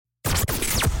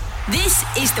This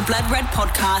is the Blood Red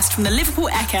podcast from the Liverpool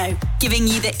Echo, giving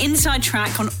you the inside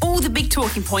track on all the big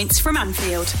talking points from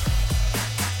Anfield.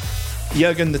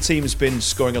 Jurgen, the team has been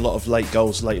scoring a lot of late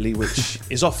goals lately, which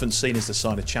is often seen as the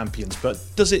sign of champions. But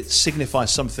does it signify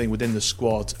something within the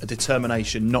squad, a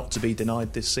determination not to be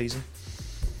denied this season?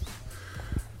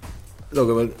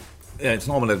 Look, it's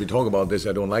normal that we talk about this.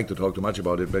 I don't like to talk too much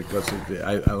about it because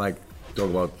I like to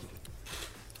talk about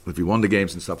if we won the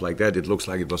games and stuff like that. It looks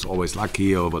like it was always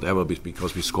lucky or whatever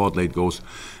because we scored late goals.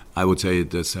 I would say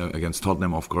this against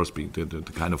Tottenham, of course,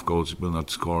 the kind of goals will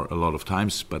not score a lot of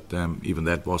times, but even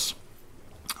that was,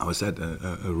 how I said,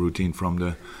 a routine from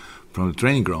the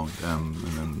training ground, and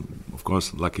then, of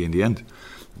course, lucky in the end.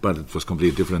 But it was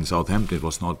completely different in Southampton. It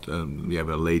was not we have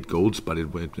late goals, but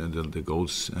the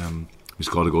goals. We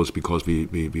scored the goals because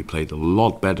we played a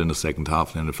lot better in the second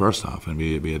half than the first half, and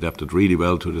we adapted really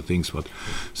well to the things what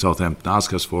Southampton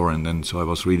asked us for, and then so I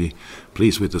was really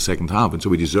pleased with the second half, and so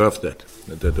we deserved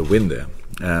the win there.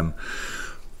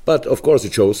 But of course,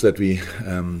 it shows that we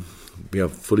are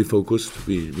fully focused.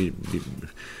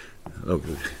 Look,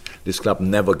 this club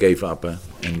never gave up,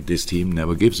 and this team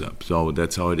never gives up. So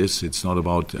that's how it is. It's not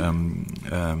about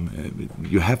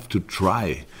you have to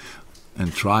try.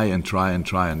 And try,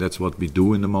 and that's what we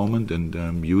do in the moment.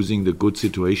 And using the good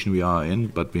situation we are in,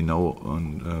 but we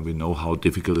know how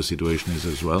difficult the situation is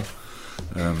as well.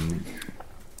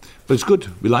 But it's good.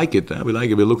 We like it. We like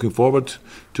it. We're looking forward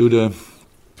to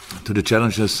the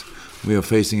challenges we are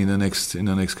facing in the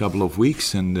next couple of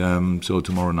weeks. And so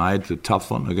tomorrow night, a tough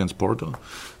one against Porto,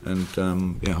 and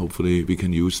hopefully we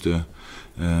can use the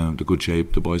good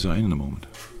shape the boys are in the moment.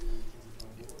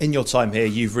 In your time here,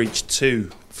 you've reached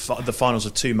the finals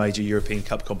of two major European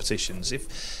Cup competitions.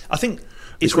 I think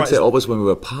it's right. Say always when we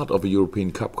were part of a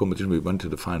European Cup competition, we went to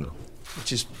the final,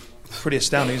 which is pretty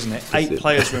astounding, isn't it? 8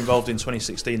 players were involved in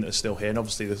 2016 that are still here, and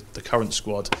obviously the current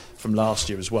squad from last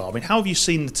year as well. I mean, how have you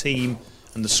seen the team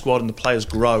and the squad and the players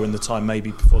grow in the time maybe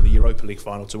before the Europa League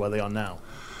final to where they are now?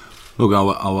 Look,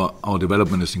 our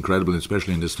development is incredible,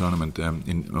 especially in this tournament,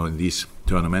 in these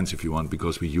tournaments, if you want,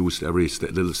 because we used every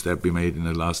little step we made in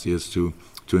the last years to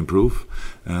improve,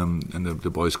 and the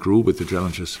boys grew with the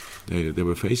challenges they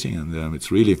were facing, and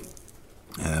it's really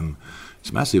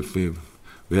it's massive.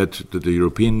 We had the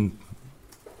European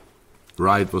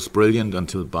ride was brilliant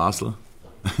until Basel.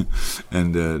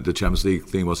 And the Champions League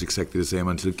thing was exactly the same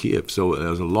until Kiev. So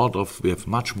there's we have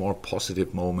much more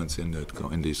positive moments in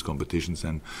these competitions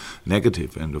than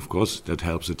negative, and of course that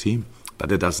helps the team. But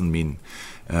that doesn't mean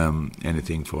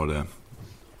anything for the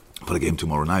game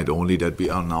tomorrow night. Only that we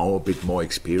are now a bit more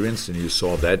experienced, and you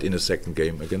saw that in the second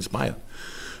game against Bayern.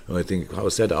 I think how I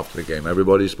said after the game,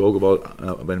 everybody spoke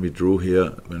about when we drew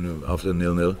here after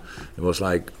 0-0. It was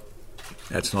like,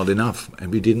 that's not enough, and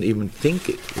we didn't even think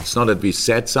it. It's not that we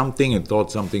said something and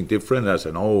thought something different. I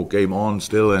said, "Oh, game on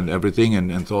still," and everything,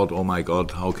 and thought, "Oh my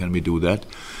God, how can we do that?"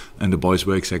 And the boys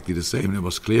were exactly the same. It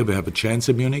was clear we have a chance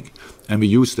in Munich, and we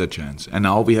used that chance. And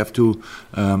now we have to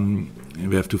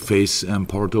face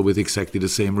Porto with exactly the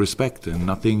same respect, and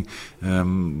nothing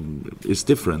is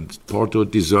different. Porto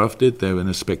deserved it. They, in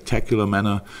a spectacular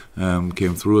manner,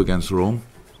 came through against Rome,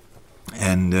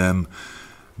 and.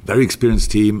 Very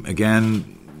experienced team again.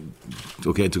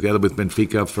 Okay, together with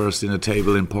Benfica, first in the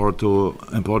table in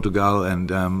Portugal,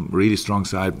 and really strong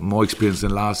side, more experienced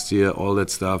than last year. All that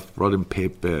stuff. Brought in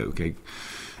Pep. Okay,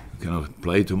 cannot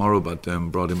play tomorrow, but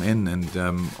brought him in, and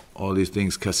all these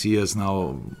things. Casillas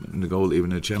now in the goal, even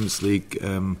in the Champions League.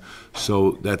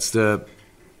 So it's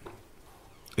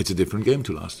a different game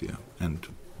to last year, and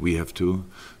we have to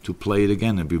play it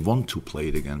again, and we want to play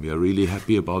it again. We are really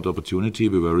happy about the opportunity.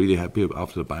 We were really happy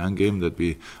after the Bayern game that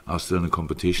we are still in a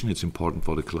competition. It's important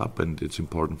for the club, and it's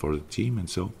important for the team, and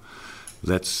so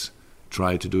let's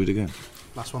try to do it again.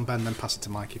 Last one, Ben, then pass it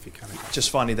to Mike if you can. Just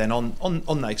finally then,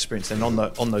 on that experience then,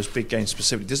 on those big games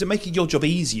specifically, does it make your job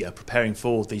easier preparing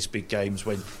for these big games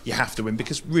when you have to win?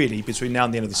 Because really, between now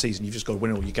and the end of the season, you've just got to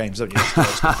win all your games, don't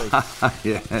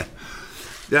you?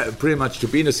 Yeah, pretty much to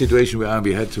be in a situation where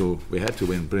we had to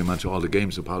win pretty much all the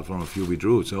games apart from a few we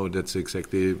drew. So that's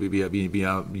exactly we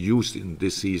are used in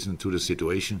this season to the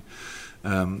situation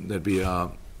that we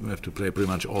have to play pretty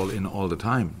much all in all the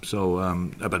time. So,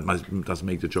 but it does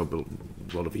make the job a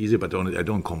lot of easier. But I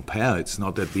don't compare. It's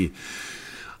not that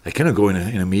I cannot go in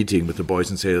a meeting with the boys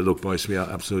and say, "Look, boys, we are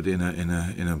absolutely in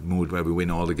a mood where we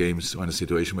win all the games, or in a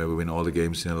situation where we win all the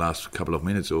games in the last couple of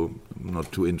minutes." So I'm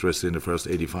not too interested in the first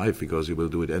 85 because we will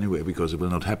do it anyway. Because it will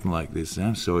not happen like this.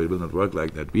 So it will not work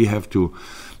like that. We have to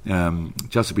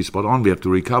just to be spot on. We have to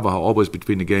recover always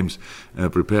between the games,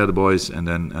 prepare the boys, and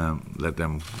then let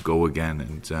them go again.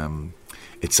 And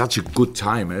it's such a good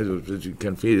time. You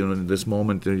can feel in this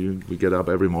moment. We get up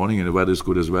every morning and the weather is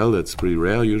good as well. That's pretty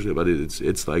rare usually, but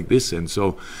it's like this. And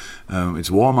so it's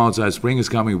warm outside. Spring is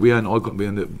coming. We're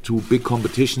in the two big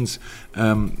competitions,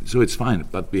 so it's fine.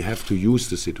 But we have to use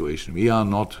the situation. We have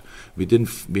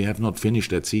not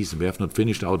finished that season. We have not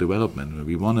finished our development.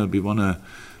 We wanna,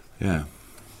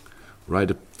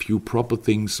 write a few proper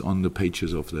things on the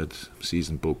pages of that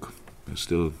season book. We're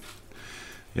still,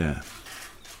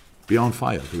 be on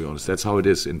fire, to be honest. That's how it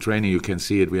is. In training, you can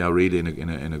see it. We are really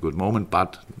in a good moment,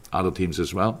 but other teams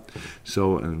as well.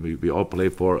 So we all play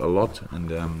for a lot,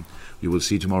 and you will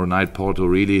see tomorrow night Porto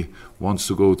really wants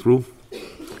to go through,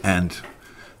 and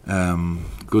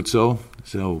good so.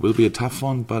 So it will be a tough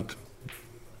one, but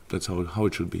that's how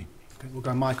it should be. Okay, we'll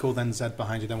go Michael, then Zed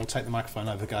behind you, then we'll take the microphone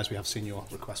over. Guys, we have seen your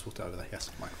request. We'll go over there.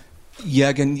 Yes, Michael. Yeah,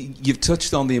 again, you've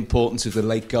touched on the importance of the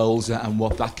late goals and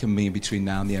what that can mean between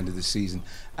now and the end of the season.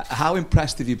 How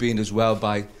impressed have you been as well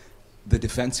by the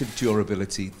defensive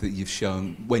durability that you've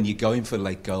shown when you're going for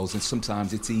late goals? And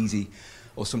sometimes it's easy,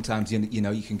 or sometimes you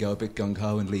can go a bit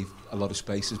gung-ho and leave a lot of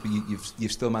spaces, but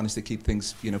you've still managed to keep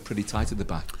things pretty tight at the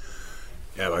back.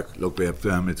 Yeah, look, we have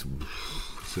it's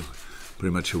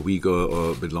pretty much a week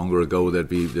or a bit longer ago that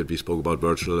we spoke about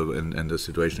Virgil and the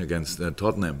situation against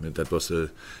Tottenham. That was a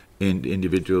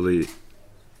individually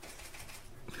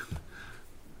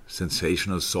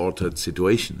sensational, sorted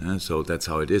situation. So that's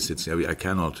how it is. I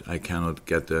cannot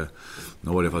get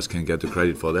nobody of us can get the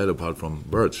credit for that apart from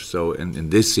Virgil. So in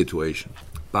this situation,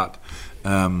 but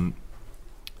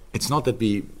it's not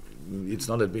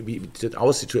that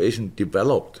our situation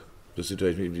developed. The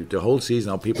situation, the whole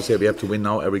season. Now people say we have to win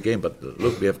now every game, but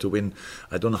look, we have to win.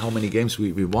 I don't know how many games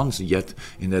we won yet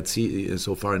in that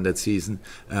so far in that season.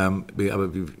 We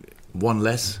won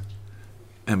less,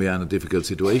 and we are in a difficult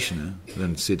situation.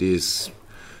 Then City is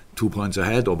 2 points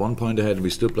ahead or 1 point ahead, and we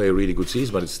still play a really good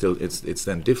season, but it's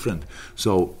then different.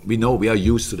 So we know we are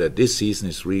used to that. This season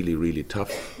is really, really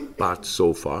tough, but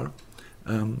so far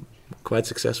quite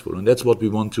successful, and that's what we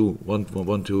want to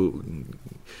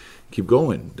keep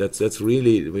going. That's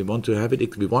really, we want to have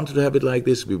it. We wanted to have it like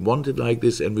this. We want it like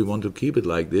this, and we want to keep it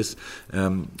like this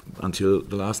until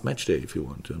the last match day. If you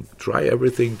want to try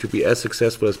everything to be as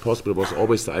successful as possible, it was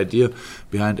always the idea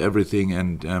behind everything.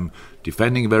 And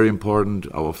defending very important.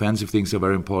 Our offensive things are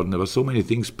very important. There were so many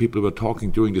things people were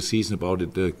talking during the season about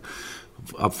it.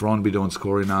 Up front we don't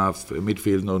score enough.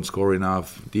 Midfield don't score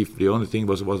enough. The only thing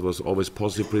was always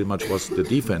positive. Pretty much was the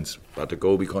defense. But the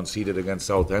goal we conceded against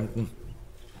Southampton.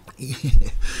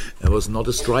 It was not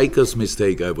a striker's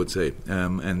mistake, I would say,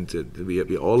 and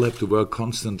we all have to work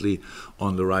constantly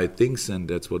on the right things, and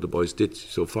that's what the boys did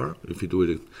so far. If you do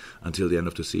it until the end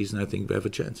of the season, I think we have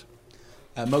a chance.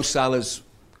 Mo Salah's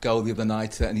goal the other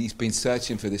night, and he's been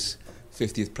searching for this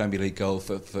 50th Premier League goal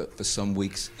for some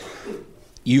weeks.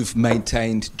 You've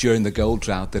maintained during the goal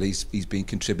drought that he's been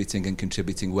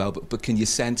contributing well, but can you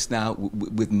sense now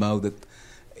with Mo that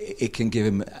it can give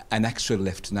him an extra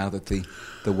lift now that the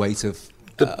weight of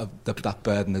that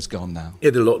burden has gone now? Yeah,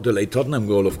 the late Tottenham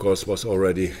goal, of course, was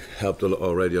already helped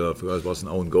already a lot because it was an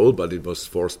own goal, but it was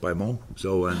forced by Mo.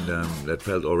 So that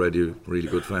felt already really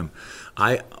good for him.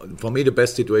 For me, the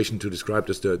best situation to describe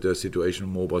the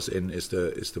situation Mo was in is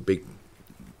the big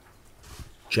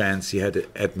chance he had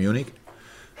at Munich.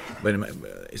 When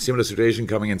a similar situation,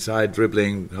 coming inside,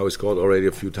 dribbling, how he scored already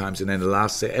a few times, and then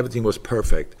everything was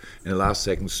perfect. In the last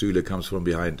second, Süle comes from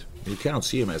behind. You cannot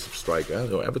see him as a striker.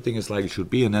 So everything is like it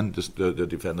should be, and then the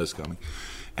defender is coming.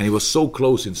 And he was so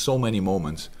close in so many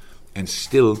moments, and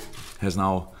still has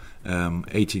now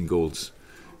 18 goals,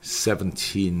 7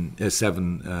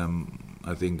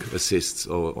 I think assists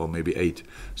or maybe 8.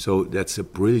 So that's a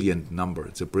brilliant number.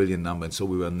 It's a brilliant number. And so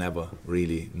we were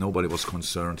nobody was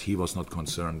concerned. He was not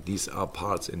concerned. These are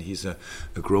parts, and he's a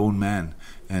grown man,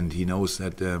 and he knows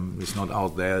that it's not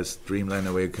out there as dreamland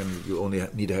away. You only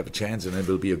need to have a chance, and it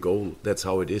will be a goal. That's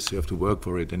how it is. You have to work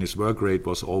for it. And his work rate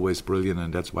was always brilliant,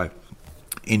 and that's why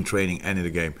in training and in the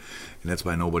game. And that's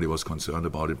why nobody was concerned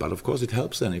about it. But of course it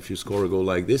helps then if you score a goal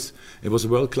like this. It was a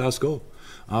world-class goal.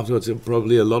 Afterwards,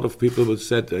 probably a lot of people would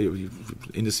said,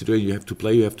 in the situation you have to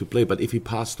play. But if he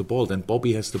passed the ball, then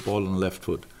Bobby has the ball on the left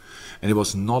foot, and it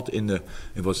was not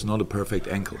a perfect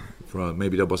ankle.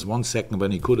 Maybe there was 1 second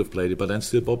when he could have played it, but then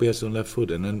still Bobby has it on the left foot,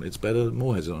 and then it's better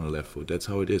Mo has it on the left foot. That's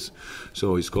how it is.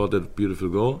 So he scored that beautiful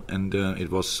goal, and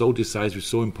it was so decisive,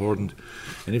 so important.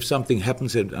 And if something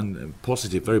happens and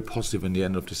positive, very positive in the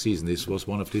end of the season, this was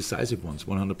one of the decisive ones,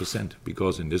 100%.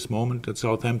 Because in this moment at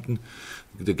Southampton,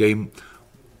 the game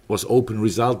was open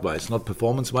result-wise, not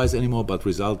performance-wise anymore, but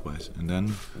result-wise. And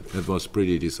then it was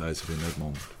pretty decisive in that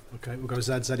moment. Okay, we'll go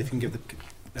Zed. Zed, if you can give the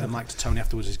mic to Tony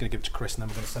afterwards. He's going to give it to Chris, and then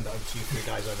we're going to send it over to you three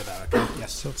guys over there. Okay?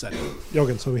 Yes, so Zed.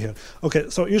 Jürgen, over here. Okay,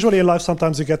 so usually in life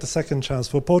sometimes you get a second chance.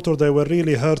 For Porto, they were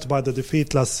really hurt by the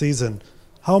defeat last season.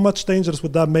 How much dangerous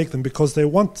would that make them? Because they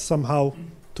want somehow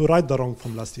to right the wrong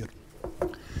from last year.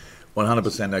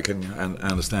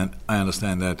 100%. I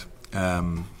understand that.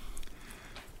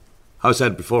 I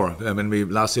said before,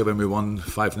 last year when we won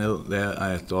 5-0 there,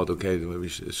 I thought, okay, we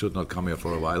should not come here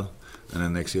for a while. And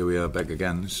then next year we are back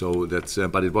again. So that's.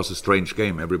 But it was a strange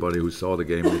game. Everybody who saw the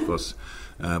game, it was.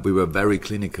 We were very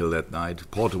clinical that night.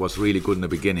 Porto was really good in the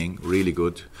beginning, really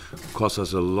good. Cost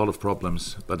us a lot of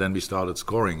problems. But then we started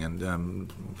scoring, and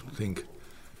I think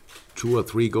 2 or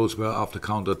 3 goals were after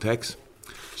counter-attacks.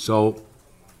 So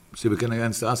Civican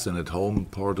against us, and at home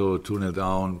Porto 2-0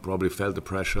 down, probably felt the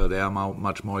pressure. They are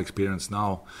much more experienced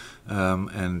now,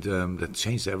 and that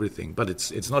changed everything. But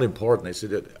it's not important.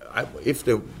 If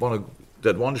they want to, the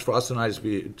advantage for us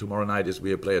tomorrow night is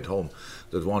we play at home.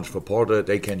 The advantage for Porto,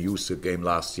 they can use the game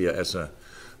last year as a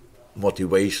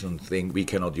motivation thing. We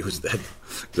cannot use that,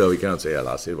 so we cannot say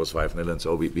last year it was 5-0, and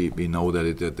so we know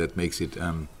that that makes it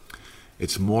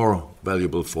it's more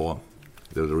valuable for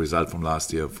the result from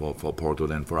last year for Porto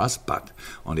than for us. But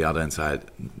on the other hand side,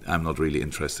 I'm not really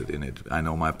interested in it. I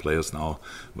know my players now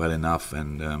well enough,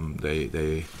 and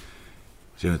they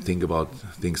think about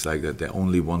things like that. They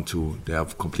are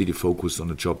completely focused on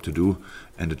the job to do,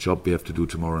 and the job we have to do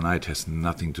tomorrow night has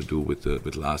nothing to do with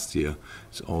last year.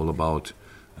 It's all about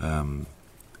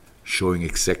showing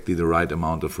exactly the right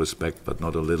amount of respect, but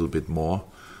not a little bit more,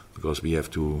 because we have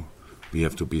to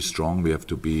be strong. We have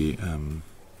to be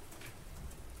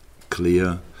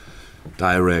clear,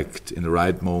 direct in the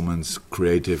right moments,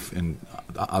 creative in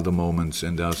other moments,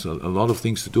 and there's a lot of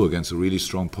things to do against a really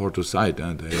strong Porto side,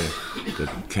 and that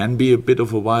can be a bit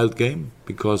of a wild game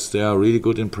because they are really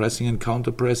good in pressing and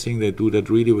counter-pressing. They do that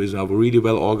really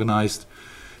well organized.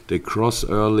 They cross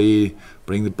early,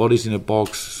 bring the bodies in a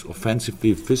box,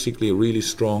 offensively, physically really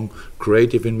strong,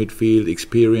 creative in midfield,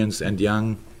 experienced and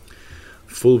young,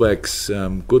 fullbacks,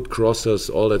 good crossers,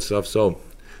 all that stuff. So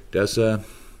there's a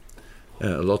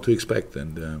lot to expect,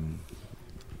 and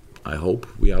I hope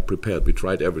we are prepared. We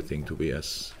tried everything to be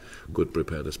as good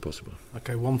prepared as possible.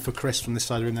 Okay, one for Chris from this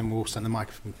side of the room, then we'll send the mic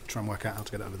and try and work out how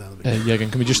to get it over there.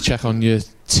 Jürgen, can we just check on your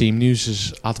team news?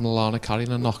 Is Adam Lallana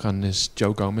carrying a knock, and is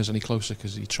Joe Gomez any closer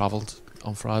because he travelled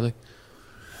on Friday?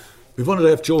 We wanted to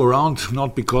have Joe around,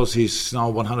 not because he's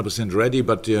now 100% ready,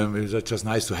 but it was just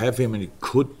nice to have him, and it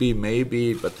could be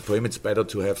maybe, but for him it's better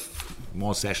to have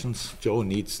more sessions. Joe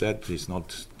needs that. He's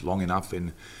not long enough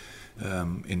in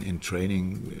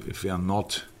training. If we are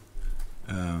not,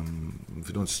 if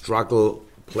we don't struggle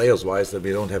players-wise that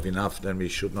we don't have enough, then we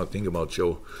should not think about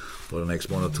Joe for the next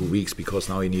 1 or 2 weeks, because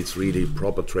now he needs really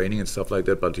proper training and stuff like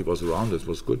that. But he was around. It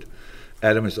was good.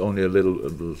 Adam is only a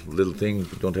little thing. We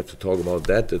don't have to talk about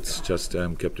that. It's just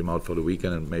kept him out for the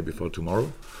weekend and maybe for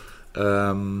tomorrow.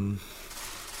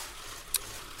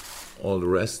 All the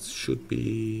rest should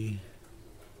be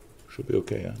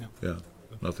okay. Yeah.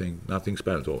 Nothing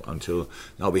special until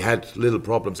now. We had little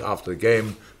problems after the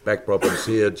game, back problems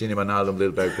here. Gini Wijnaldum,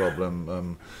 little back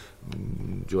problem.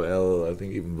 Joel, I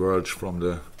think even verged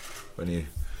when he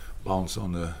bounced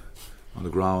on the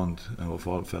ground or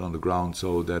fell on the ground.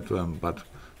 So that, but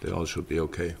they all should be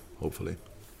okay, hopefully.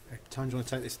 Okay, Tony, do you want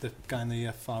to take this? The guy in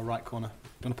the far right corner. Do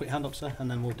you want to put your hand up, sir?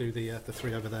 And then we'll do the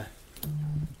 3 over there.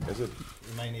 Is it?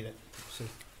 You may need it. So,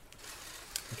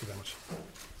 thank you very much.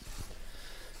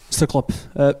 Mr. Klopp,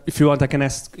 if you want, I can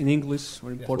ask in English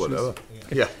or in Portuguese. Whatever.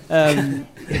 Yeah.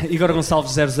 Igor Gonçalves,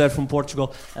 0-0 from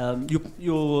Portugal.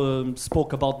 You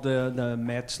spoke about the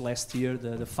match last year,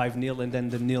 the 5-0 and then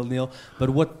the 0-0. But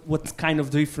what kind of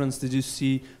difference did you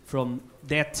see from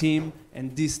that team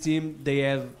and this team? They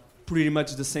have pretty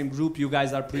much the same group. You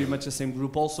guys are pretty much the same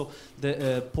group also.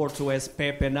 The Porto has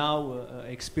Pepe now,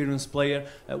 experienced player.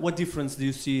 What difference do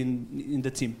you see in the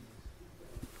team?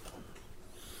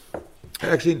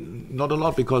 Actually, not a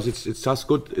lot, because it's just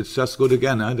good. It's just good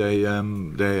again.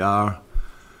 They are.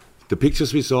 The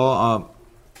pictures we saw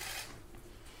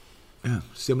are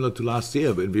similar to last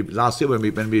year. When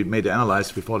we made the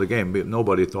analysis before the game,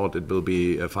 nobody thought it will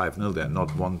be a 5-0 there.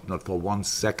 Not for 1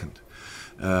 second.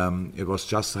 It was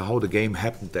just how the game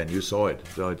happened. Then you saw it.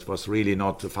 So it was really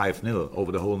not a 5-0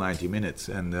 over the whole 90 minutes.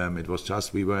 And it was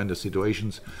just we were in the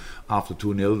situations after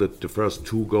 2-0 that the first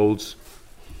 2 goals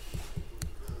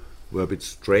were a bit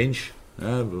strange.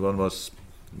 One was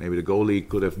maybe the goalie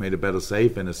could have made a better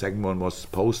save, and the second one was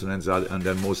post, and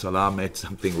then Mo Salah made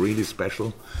something really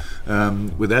special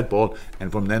with that ball.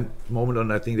 And from that moment on,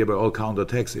 I think they were all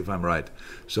counter-attacks, if I'm right.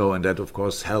 So, and that of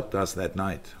course helped us that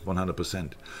night,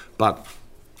 100%. But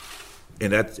in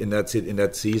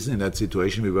that season, in that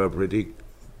situation, we were pretty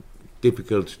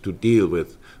difficult to deal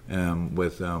with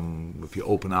if you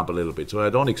open up a little bit. So I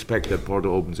don't expect that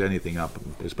Porto opens anything up,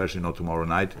 especially not tomorrow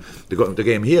night. The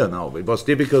game here now, it was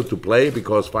difficult to play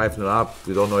because 5-0 up.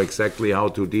 We don't know exactly how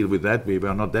to deal with that. We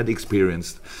were not that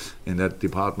experienced in that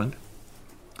department.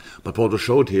 But Porto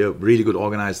showed here, really good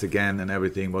organized again, and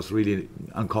everything was really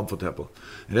uncomfortable.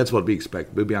 And that's what we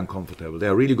expect. We'll be uncomfortable. They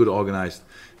are really good organized.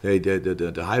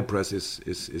 The high press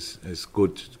is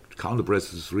good. Counter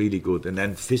press is really good, and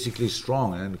then physically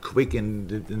strong and quick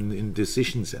in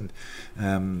decisions, and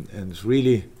it's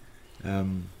really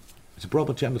it's a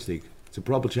proper Champions League. It's a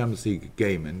proper Champions League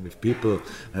game, and if people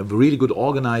have really good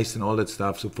organized and all that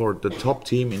stuff. So for the top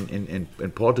team in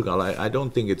Portugal, I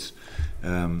don't think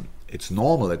it's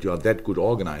normal that you are that good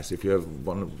organized. If you have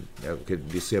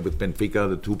this year with Benfica,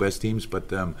 the two best teams,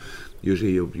 but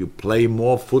usually you play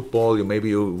more football,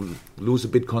 you lose a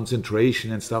bit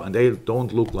concentration and stuff, and they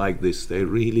don't look like this. They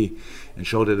really, and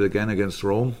showed it again against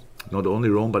Rome, not only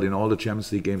Rome, but in all the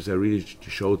Champions League games, they really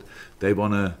showed they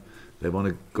wanna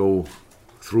go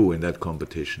through in that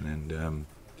competition, and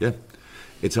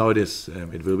it's how it is.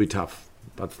 It will be tough,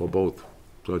 but for both,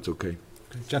 so it's okay.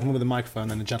 Gentleman with the microphone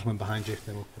and the gentleman behind you.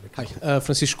 Hi,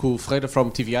 Francisco Ferreira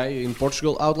from TVI in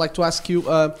Portugal. I would like to ask you,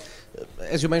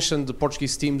 as you mentioned, the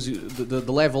Portuguese teams,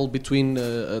 the level between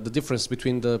the difference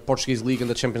between the Portuguese league and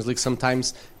the Champions League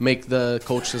sometimes make the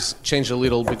coaches change a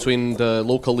little between the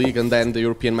local league and then the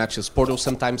European matches. Porto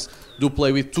sometimes do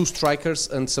play with two strikers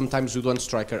and sometimes with one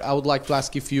striker. I would like to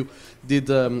ask if you did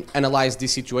analyze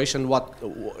this situation, what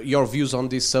your views on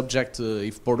this subject,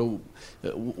 if Porto,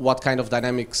 what kind of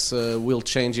dynamics will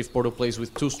change if Porto plays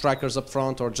with two strikers up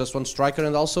front or just one striker,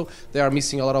 and also they are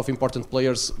missing a lot of important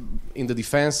players in the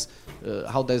defense.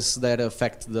 How does that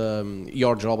affect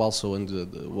your job also,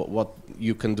 and what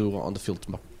you can do on the field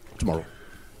tomorrow?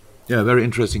 Yeah, very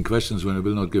interesting questions when I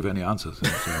will not give any answers.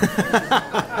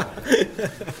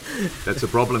 That's a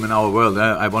problem in our world.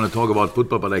 I want to talk about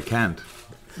football, but I can't.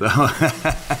 So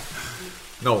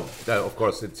no, of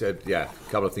course, it's a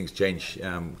couple of things change.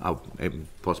 Are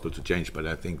possible to change, but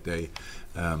I think they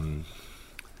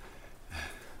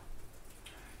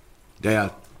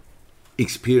are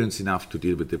experienced enough to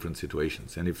deal with different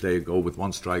situations. And if they go with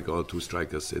one striker or two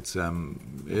strikers, it's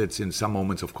in some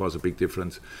moments, of course, a big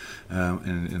difference.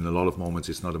 And in a lot of moments,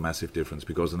 it's not a massive difference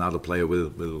because another player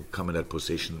will come in that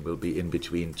position, will be in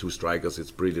between two strikers. It's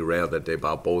pretty rare that they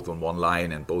are both on one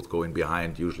line and both going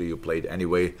behind. Usually you play it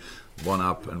anyway, one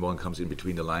up and one comes in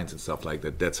between the lines and stuff like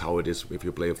that. That's how it is if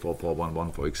you play a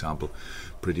 4-4-1-1, for example.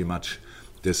 Pretty much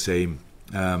the same.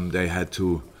 They had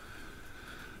to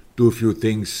do a few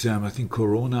things. I think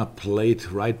Corona played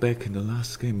right back in the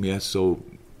last game. Yes, so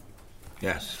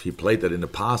yes, he played that in the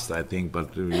past, I think,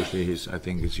 but usually he's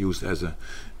used as a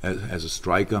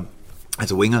striker,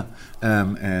 as a winger,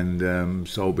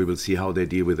 so we will see how they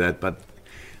deal with that. But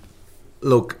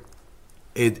look,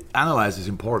 analyze is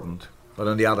important. But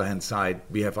on the other hand side,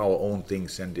 we have our own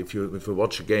things, and if you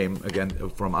watch a game again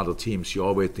from other teams, you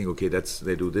always think, okay,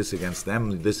 they do this against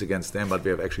them, but we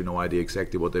have actually no idea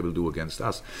exactly what they will do against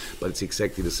us. But it's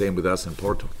exactly the same with us in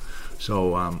Porto.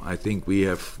 So I think we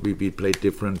played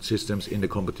different systems in the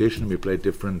competition. We played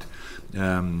different.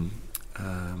 How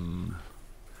can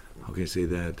I say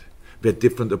that? We had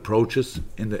different approaches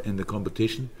in the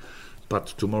competition.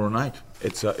 But tomorrow night,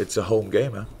 it's a home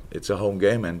game. Huh? It's a home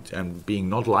game, and being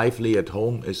not lively at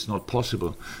home is not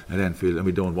possible at Anfield, and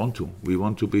we don't want to. We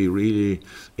want to be really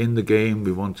in the game.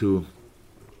 We want to.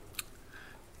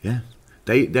 Yeah,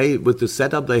 they with the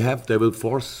setup they have, they will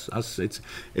force us.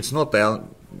 It's not there.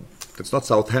 It's not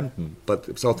Southampton,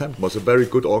 but Southampton was a very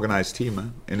good organized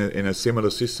team in a similar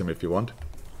system, if you want.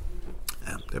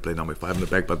 They played now with 5 in the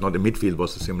back, but not in midfield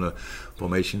was a similar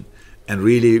formation, and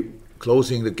really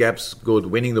closing the gaps, good,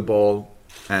 winning the ball,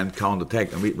 and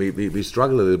counter-attack. And we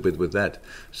struggle a little bit with that.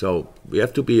 So we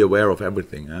have to be aware of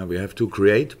everything. We have to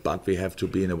create, but we have to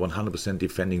be in a 100%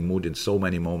 defending mood in so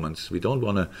many moments. We don't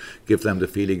want to give them the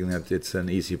feeling that it's an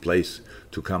easy place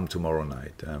to come tomorrow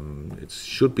night. It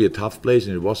should be a tough place,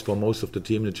 and it was for most of the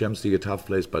team in the Champions League a tough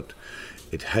place, but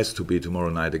it has to be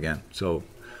tomorrow night again. So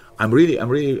I'm really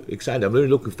excited. I'm really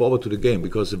looking forward to the game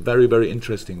because it's a very, very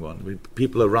interesting one.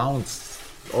 People around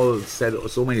all said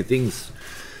so many things.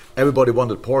 Everybody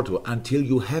wanted Porto until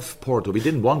you have Porto. We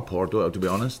didn't want Porto, to be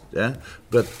honest. Yeah,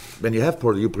 but when you have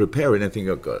Porto, you prepare it and think,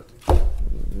 oh God.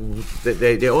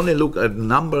 They only look at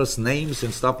numbers, names,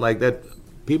 and stuff like that.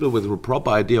 People with a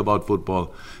proper idea about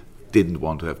football didn't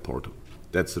want to have Porto.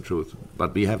 That's the truth.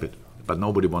 But we have it. But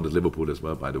nobody wanted Liverpool as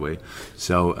well, by the way.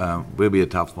 So will be a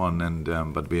tough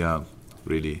one, but we are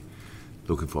really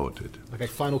looking forward to it. Okay,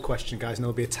 final question, guys, and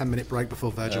there'll be a 10-minute break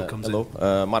before Virgil comes in.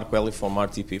 Hello, Marco Eli from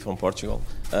RTP from Portugal.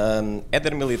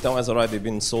 Eder Militão has already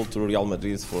been sold to Real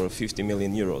Madrid for 50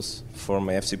 million euros from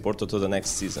FC Porto to the next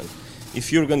season. If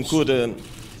Jurgen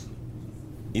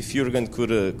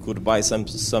could buy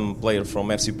some player from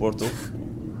FC Porto,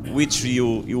 which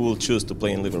you will choose to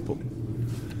play in Liverpool?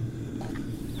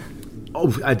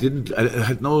 Oh, I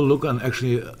had no look on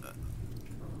actually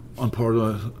on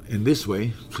Porto in this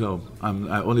way. So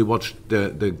I only watched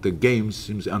the games.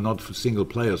 Seems are not single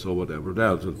players or whatever.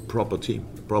 They're a proper team.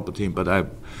 But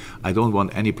I don't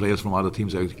want any players from other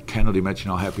teams. I cannot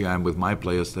imagine how happy I am with my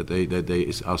players that they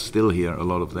are still here, a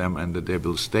lot of them, and that they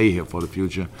will stay here for the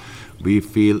future. We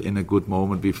feel in a good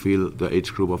moment. We feel the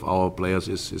age group of our players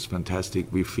is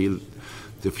fantastic. We feel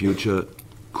the future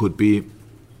could be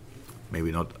maybe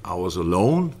not ours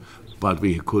alone, but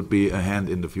we could be a hand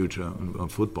in the future on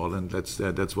football, and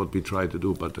that's what we try to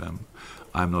do. But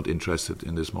I'm not interested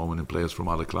in this moment in players from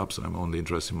other clubs. I'm only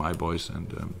interested in my boys,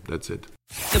 and that's it.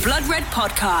 The Blood Red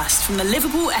Podcast from the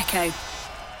Liverpool Echo.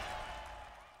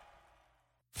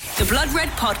 The Blood Red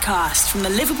Podcast from the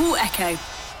Liverpool Echo.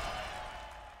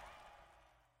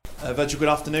 Virgil, good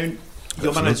afternoon.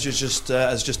 Your manager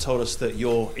has just told us that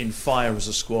you're in fire as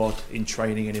a squad, in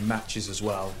training and in matches as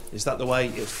well. Is that the way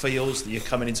it feels, that you're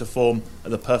coming into form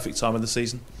at the perfect time of the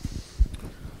season?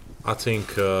 I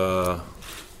think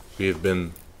we've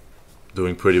been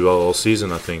doing pretty well all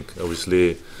season. I think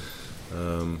obviously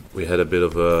we had a bit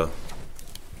of a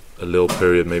little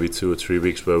period, maybe 2 or 3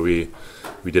 weeks, where we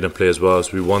didn't play as well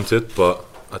as we wanted. But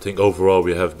I think overall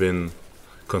we have been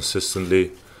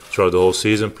consistently throughout the whole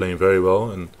season playing very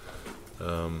well, and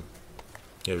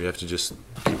we have to just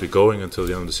keep it going until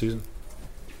the end of the season.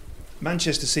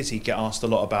 Manchester City get asked a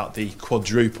lot about the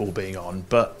quadruple being on,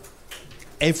 but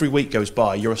every week goes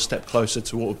by, you're a step closer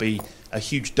to what would be a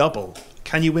huge double.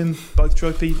 Can you win both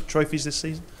trophies this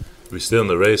season? We're still in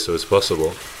the race, so it's possible,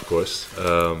 of course.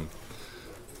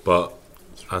 But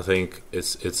I think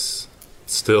it's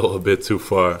still a bit too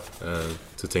far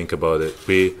to think about it.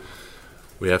 We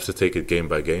have to take it game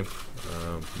by game.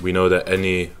 We know that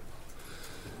any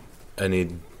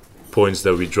points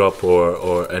that we drop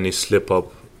or any slip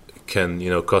up can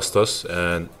cost us,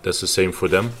 and that's the same for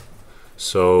them.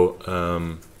 So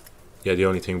the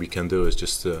only thing we can do is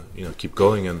just keep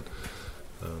going, and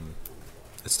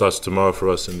it starts tomorrow for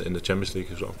us in the Champions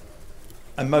League as well.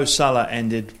 And Mo Salah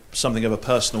ended something of a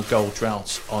personal goal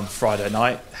drought on Friday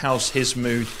night. How's his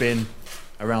mood been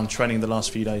around training the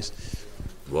last few days?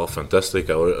 Well, fantastic.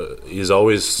 He's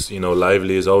always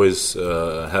lively. He's always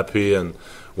happy and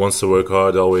wants to work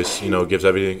hard. Always gives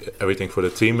everything for the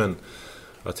team, and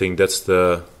I think that's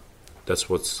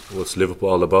what's Liverpool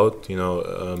all about.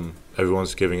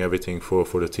 Everyone's giving everything for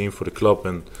the team, for the club,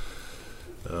 and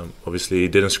obviously he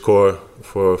didn't score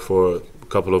for a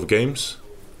couple of games,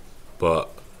 but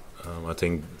I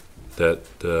think that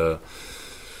the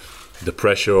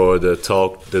pressure or the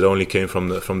talk that only came from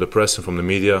the press and from the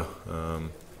media.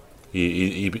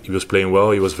 He was playing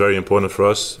well. He was very important for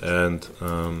us, and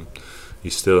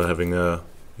he's still having a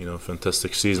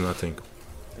fantastic season, I think.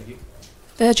 Thank you.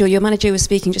 Virgil, your manager was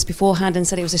speaking just beforehand and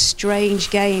said it was a strange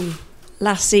game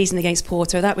last season against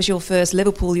Porto. That was your first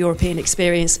Liverpool European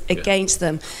experience against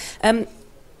them.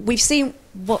 We've seen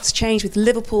what's changed with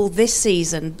Liverpool this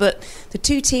season, but the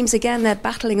two teams, again, they're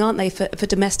battling, aren't they, for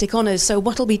domestic honours. So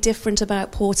what'll be different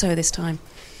about Porto this time?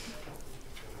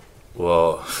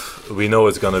 Well, we know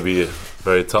it's going to be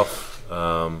very tough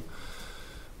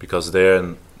because they're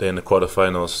in the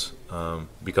quarterfinals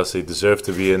because they deserve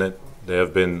to be in it. They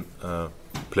have been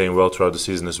playing well throughout the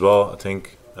season as well, I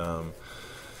think,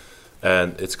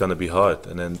 and it's going to be hard.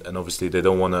 And obviously they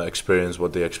don't want to experience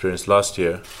what they experienced last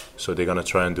year, so they're going to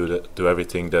try and do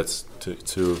everything that's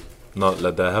to not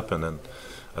let that happen. And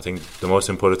I think the most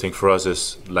important thing for us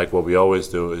is, like what we always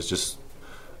do, is just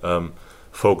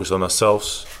focus on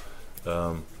ourselves.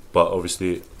 But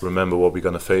obviously remember what we're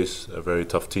going to face, a very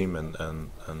tough team,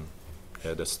 and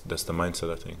that's the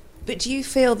mindset, I think. But do you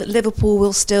feel that Liverpool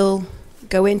will still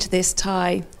go into this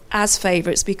tie as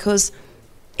favourites, because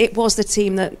it was the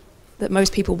team that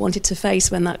most people wanted to face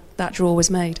when that draw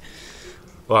was made?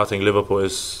 Well, I think Liverpool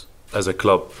is, as a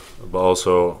club, but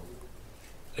also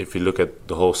if you look at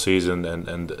the whole season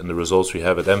and the results we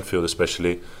have at Anfield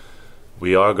especially,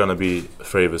 we are going to be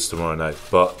favourites tomorrow night.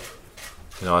 But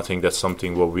I think that's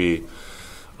something what we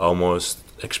almost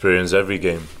experience every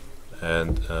game,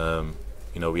 and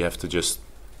we have to just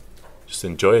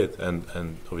enjoy it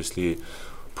and obviously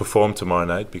perform tomorrow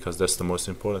night, because that's the most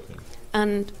important thing.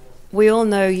 And we all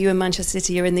know you and Manchester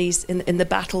City are in the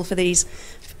battle for these,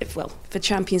 for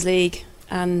Champions League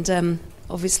and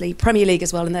obviously Premier League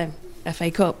as well in the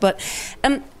FA Cup. But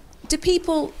do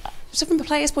people, so from a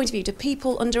player's point of view, do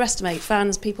people underestimate,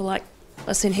 fans, people like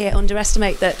us in here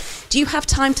underestimate that? Do you have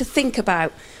time to think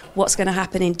about what's going to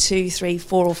happen in 2, 3,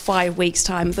 4 or 5 weeks'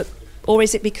 time? Or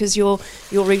is it because your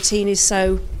routine is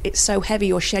so heavy,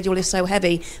 your schedule is so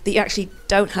heavy that you actually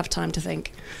don't have time to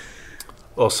think?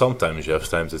 Well, sometimes you have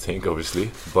time to think,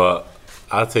 obviously, but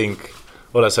I think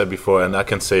what I said before, and I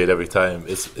can say it every time,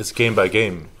 it's game by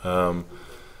game.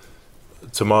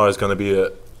 Tomorrow is going to be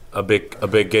a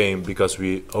big game because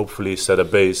we hopefully set a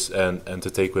base and to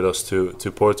take with us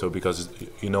to Porto, because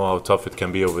you know how tough it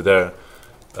can be over there.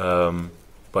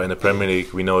 But in the Premier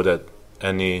League, we know that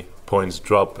any points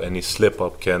drop, any slip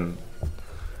up can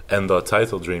end our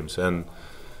title dreams, and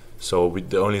so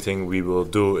the only thing we will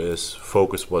do is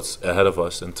focus what's ahead of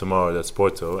us, and tomorrow that's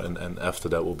Porto, and after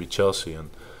that will be Chelsea, and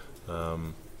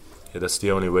that's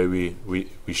the only way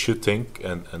we should think,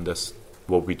 and that's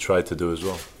what we try to do as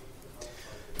well.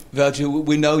 Virgil,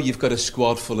 we know you've got a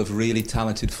squad full of really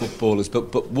talented footballers,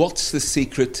 but what's the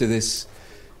secret to this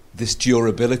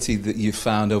durability that you've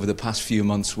found over the past few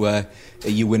months, where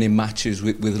you're winning matches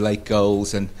with late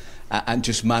goals and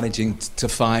just managing to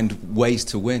find ways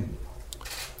to win?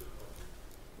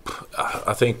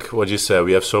 I think what you said,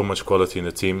 we have so much quality in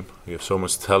the team, we have so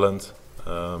much talent,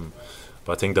 but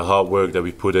I think the hard work that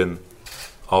we put in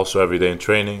also every day in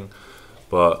training,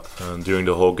 but during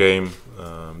the whole game,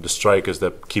 the strikers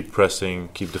that keep pressing,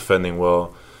 keep defending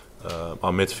well,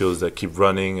 our midfielders that keep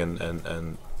running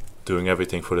and doing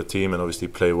everything for the team, and obviously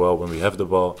play well when we have the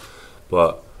ball.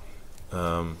 But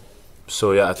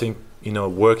so yeah, I think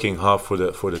working hard for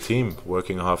the team,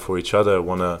 working hard for each other,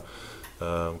 wanna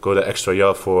go the extra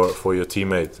yard for your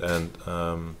teammate, and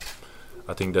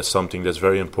I think that's something that's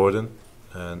very important,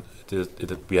 and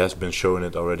we has been showing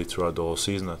it already throughout the whole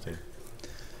season, I think.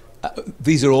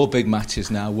 These are all big matches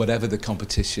now, whatever the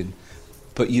competition.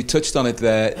 But you touched on it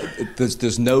there.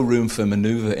 There's no room for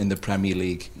manoeuvre in the Premier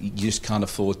League. You just can't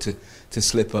afford to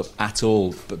slip up at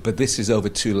all. But this is over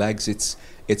 2 legs.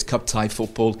 It's cup tie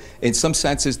football. In some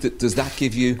senses, does that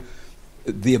give you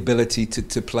the ability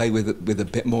to play with a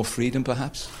bit more freedom,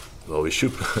 perhaps? Well, we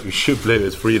should play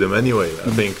with freedom anyway. I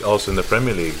think also in the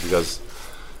Premier League, because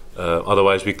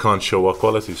otherwise we can't show our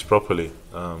qualities properly.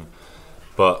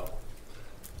 But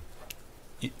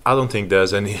I don't think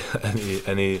there's any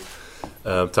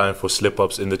time for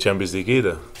slip-ups in the Champions League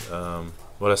either.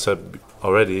 What I said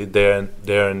already,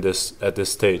 they're in this at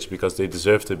this stage because they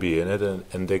deserve to be in it,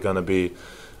 and they're gonna be,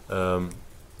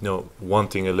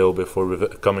 wanting a little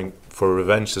bit coming for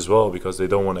revenge as well, because they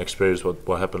don't want to experience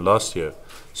what happened last year.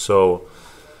 So,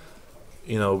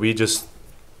 we just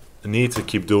need to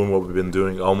keep doing what we've been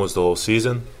doing almost the whole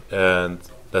season, and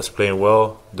that's playing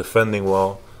well, defending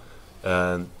well,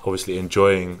 and obviously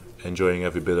enjoying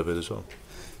every bit of it as well.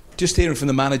 Just hearing from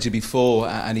the manager before,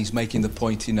 and he's making the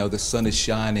point, the sun is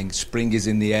shining, spring is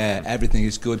in the air, everything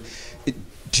is good.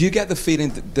 Do you get the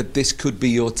feeling that this could be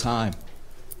your time?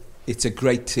 It's a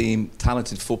great team,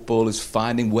 talented footballers,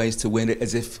 finding ways to win it,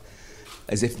 as if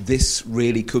this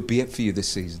really could be it for you this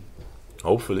season?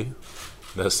 Hopefully.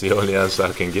 That's the only answer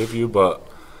I can give you, but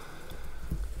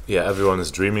yeah, everyone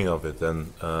is dreaming of it,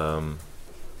 and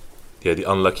the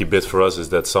unlucky bit for us is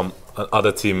that some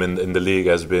other team in the league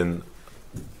has been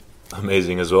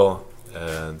amazing as well,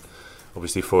 and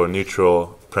obviously for a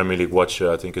neutral Premier League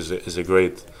watcher, I think is a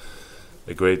great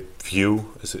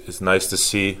view. It's nice to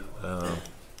see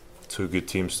 2 good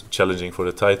teams challenging for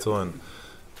the title, and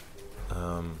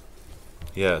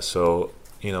so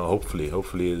hopefully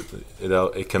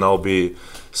it can all be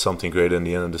something great in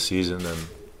the end of the season,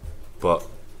 but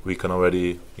we can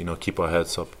already keep our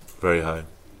heads up very high.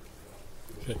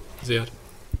 Okay, Ziad.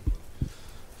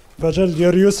 Virgil,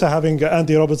 you're used to having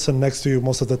Andy Robertson next to you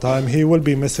most of the time. He will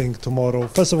be missing tomorrow.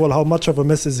 First of all, how much of a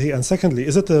miss is he? And secondly,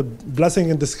 is it a blessing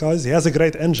in disguise? He has a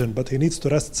great engine, but he needs to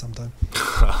rest sometime.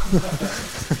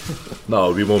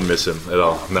 No, we won't miss him at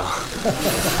all. No,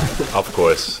 of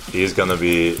course he's gonna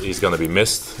be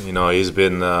missed. He's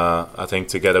been I think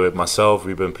together with myself,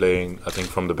 we've been playing I think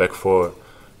from the back 4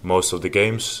 most of the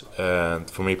games, and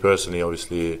for me personally,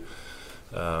 obviously,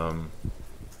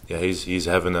 he's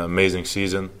having an amazing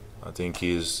season. I think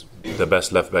he's the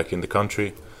best left back in the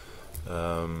country,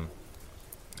 and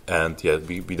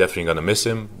we definitely gonna miss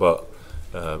him. But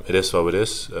it is what it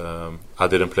is. I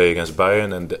didn't play against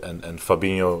Bayern, and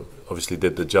Fabinho obviously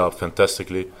did the job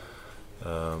fantastically.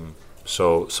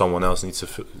 So someone else needs to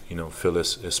fill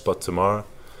his spot tomorrow,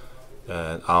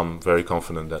 and I'm very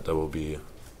confident that will be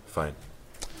fine.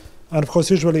 And of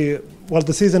course, usually,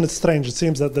 the season is strange. It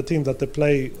seems that the team that they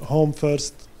play home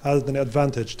first had an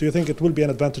advantage. Do you think it will be an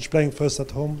advantage playing first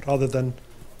at home rather than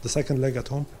the second leg at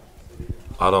home?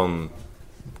 I don't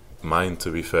mind,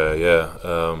 to be fair.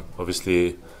 Yeah,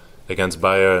 obviously against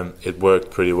Bayern it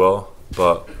worked pretty well,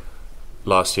 but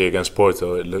last year against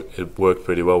Porto it worked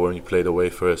pretty well when we played away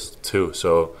first too.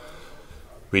 So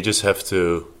we just have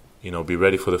to, be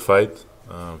ready for the fight,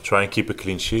 try and keep a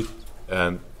clean sheet,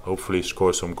 and hopefully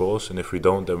score some goals. And if we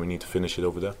don't, then we need to finish it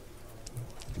over there.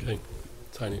 Okay,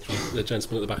 Tiny, the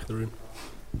gentleman at the back of the room.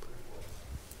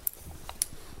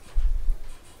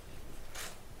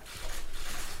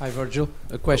 Hi Virgil,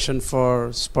 a question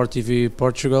for Sport TV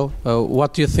Portugal.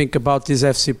 What do you think about this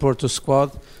FC Porto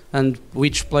squad, and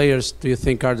which players do you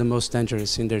think are the most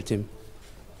dangerous in their team?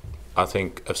 I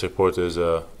think FC Porto is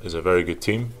a very good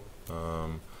team.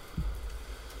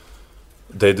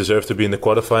 They deserve to be in the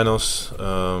quarterfinals.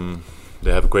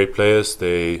 They have great players.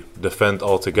 They defend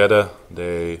all together.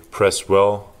 They press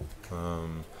well,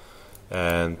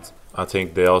 and I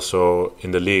think they also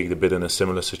in the league they've been in a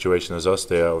similar situation as us.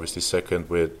 They are obviously second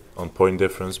on point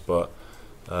difference, but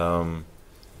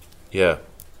yeah.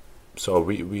 So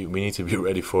we need to be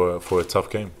ready for a tough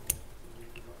game.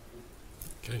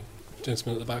 Okay,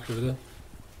 gentleman at the back over there.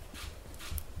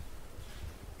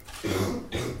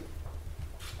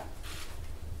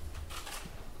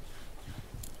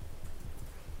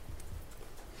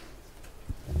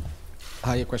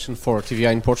 Hi, a question for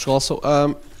TVI in Portugal also.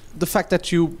 The fact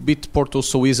that you beat Porto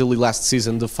so easily last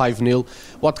season, the 5-0,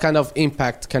 what kind of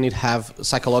impact can it have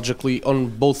psychologically on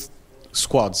both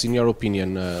squads, in your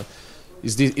opinion?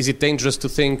 Is it dangerous to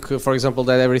think, for example,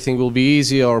 that everything will be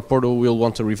easy or Porto will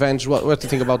want a revenge? What do you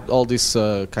think about all these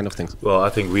kind of things? Well,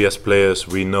 I think we as players,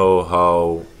 we know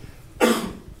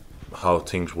how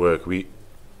things work.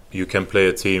 You can play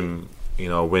a team,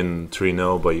 win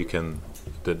 3-0, but you can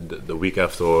the week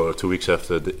after or 2 weeks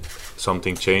after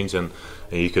something change and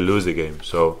you can lose the game.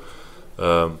 So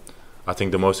I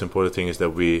think the most important thing is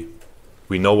that we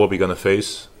know what we're going to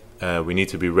face. We need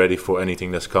to be ready for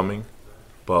anything that's coming,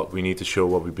 but we need to show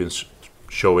what we've been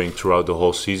showing throughout the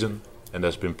whole season, and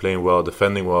that's been playing well,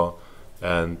 defending well,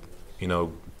 and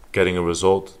getting a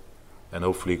result, and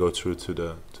hopefully go through to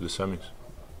the semis.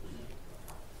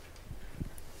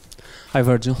 Hi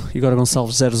Virgil, Igor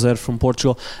Gonçalves 0-0 from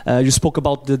Portugal. You spoke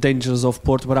about the dangers of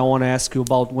Porto, but I want to ask you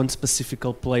about one specific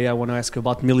player. I want to ask you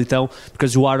about Militão,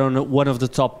 because you are one of the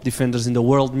top defenders in the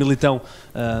world. Militão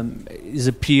is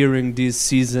appearing this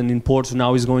season in Porto,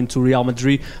 now he's going to Real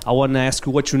Madrid. I want to ask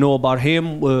you what you know about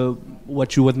him,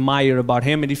 what you admire about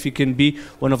him, and if he can be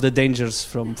one of the dangers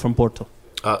from Porto.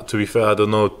 To be fair, I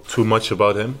don't know too much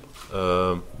about him,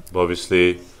 but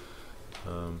obviously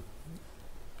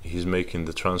he's making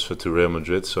the transfer to Real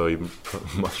Madrid, so he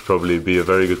must probably be a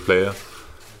very good player.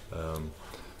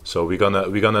 So we're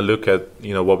gonna look at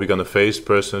what we're gonna face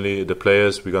personally, the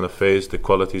players we're gonna face, the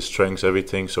qualities, strengths,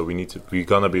 everything. So we're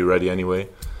gonna be ready anyway.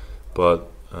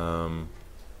 But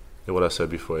what I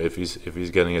said before, if he's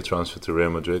getting a transfer to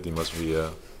Real Madrid, he must be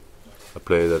a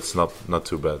player that's not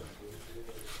too bad.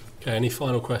 Okay, any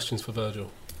final questions for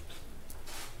Virgil?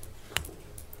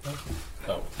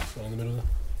 Oh, one in the middle there.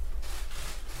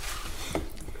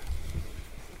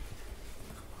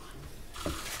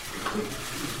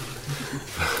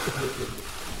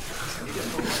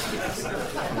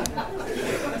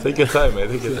 Take your time, mate.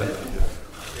 Take your time.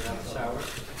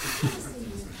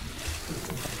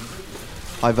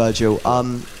 Hi, Virgil.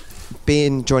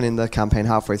 Joining the campaign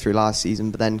halfway through last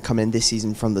season, but then coming in this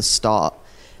season from the start,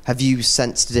 have you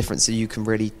sensed a difference that you can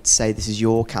really say this is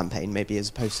your campaign, maybe, as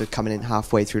opposed to coming in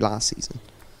halfway through last season?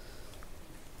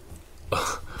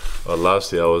 Well,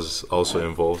 last year I was also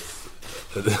involved,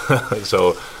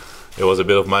 so it was a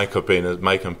bit of my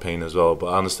campaign as well. But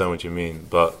I understand what you mean.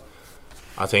 But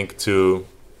I think to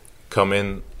come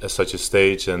in at such a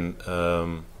stage, and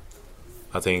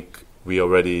I think we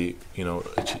already,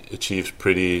 achieved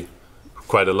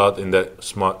quite a lot in that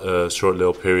short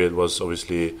little period. Was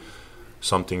obviously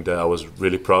something that I was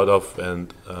really proud of,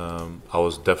 and I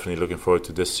was definitely looking forward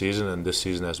to this season. And this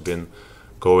season has been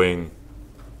going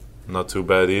not too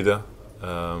bad either.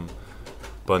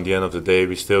 But at the end of the day,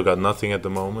 we still got nothing at the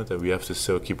moment, and we have to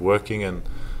still keep working. And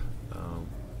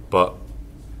but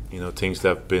things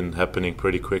have been happening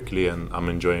pretty quickly, and I'm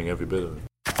enjoying every bit of it.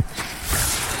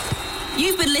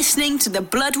 You've been listening to the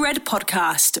Blood Red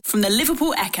podcast from the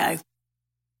Liverpool Echo.